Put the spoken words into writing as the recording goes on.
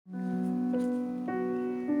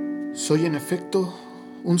Soy en efecto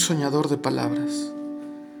un soñador de palabras,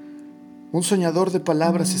 un soñador de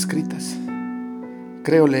palabras escritas.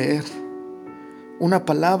 Creo leer. Una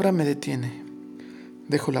palabra me detiene.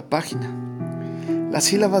 Dejo la página. Las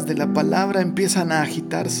sílabas de la palabra empiezan a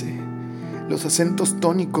agitarse. Los acentos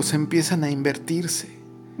tónicos empiezan a invertirse.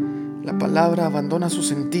 La palabra abandona su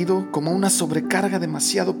sentido como una sobrecarga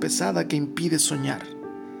demasiado pesada que impide soñar.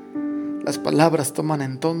 Las palabras toman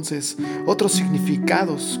entonces otros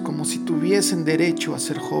significados, como si tuviesen derecho a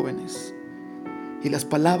ser jóvenes. Y las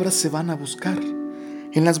palabras se van a buscar,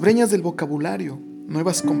 en las breñas del vocabulario,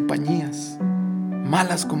 nuevas compañías,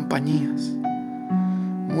 malas compañías.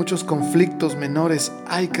 Muchos conflictos menores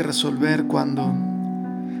hay que resolver cuando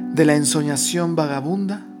de la ensoñación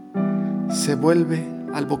vagabunda se vuelve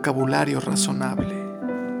al vocabulario razonable.